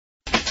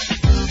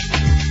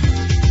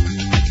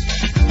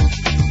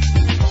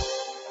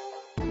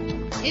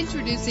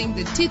Introducing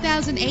the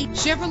 2008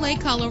 Chevrolet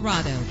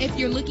Colorado. If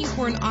you're looking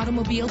for an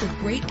automobile with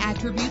great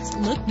attributes,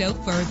 look no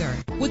further.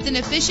 With an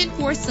efficient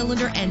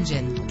 4-cylinder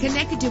engine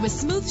connected to a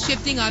smooth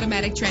shifting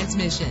automatic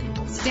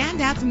transmission, stand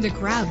out from the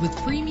crowd with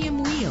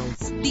premium wheels.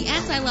 The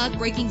anti-lock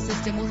braking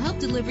system will help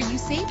deliver you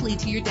safely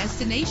to your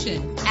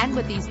destination. And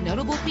with these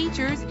notable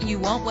features, you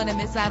won't want to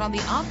miss out on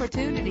the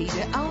opportunity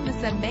to own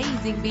this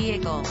amazing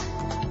vehicle.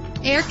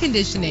 Air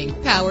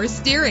conditioning, power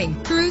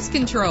steering, cruise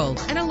control,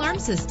 an alarm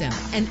system,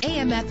 an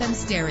AM/FM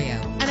stereo,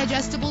 an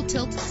adjustable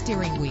tilt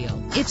steering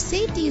wheel. If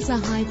safety is a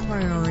high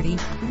priority,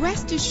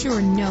 rest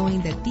assured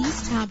knowing that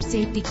these top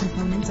safety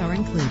components are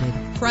included: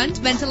 front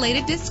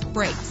ventilated disc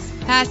brakes,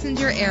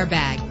 passenger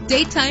airbag,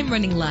 daytime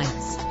running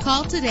lights.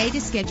 Call today to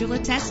schedule a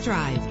test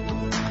drive.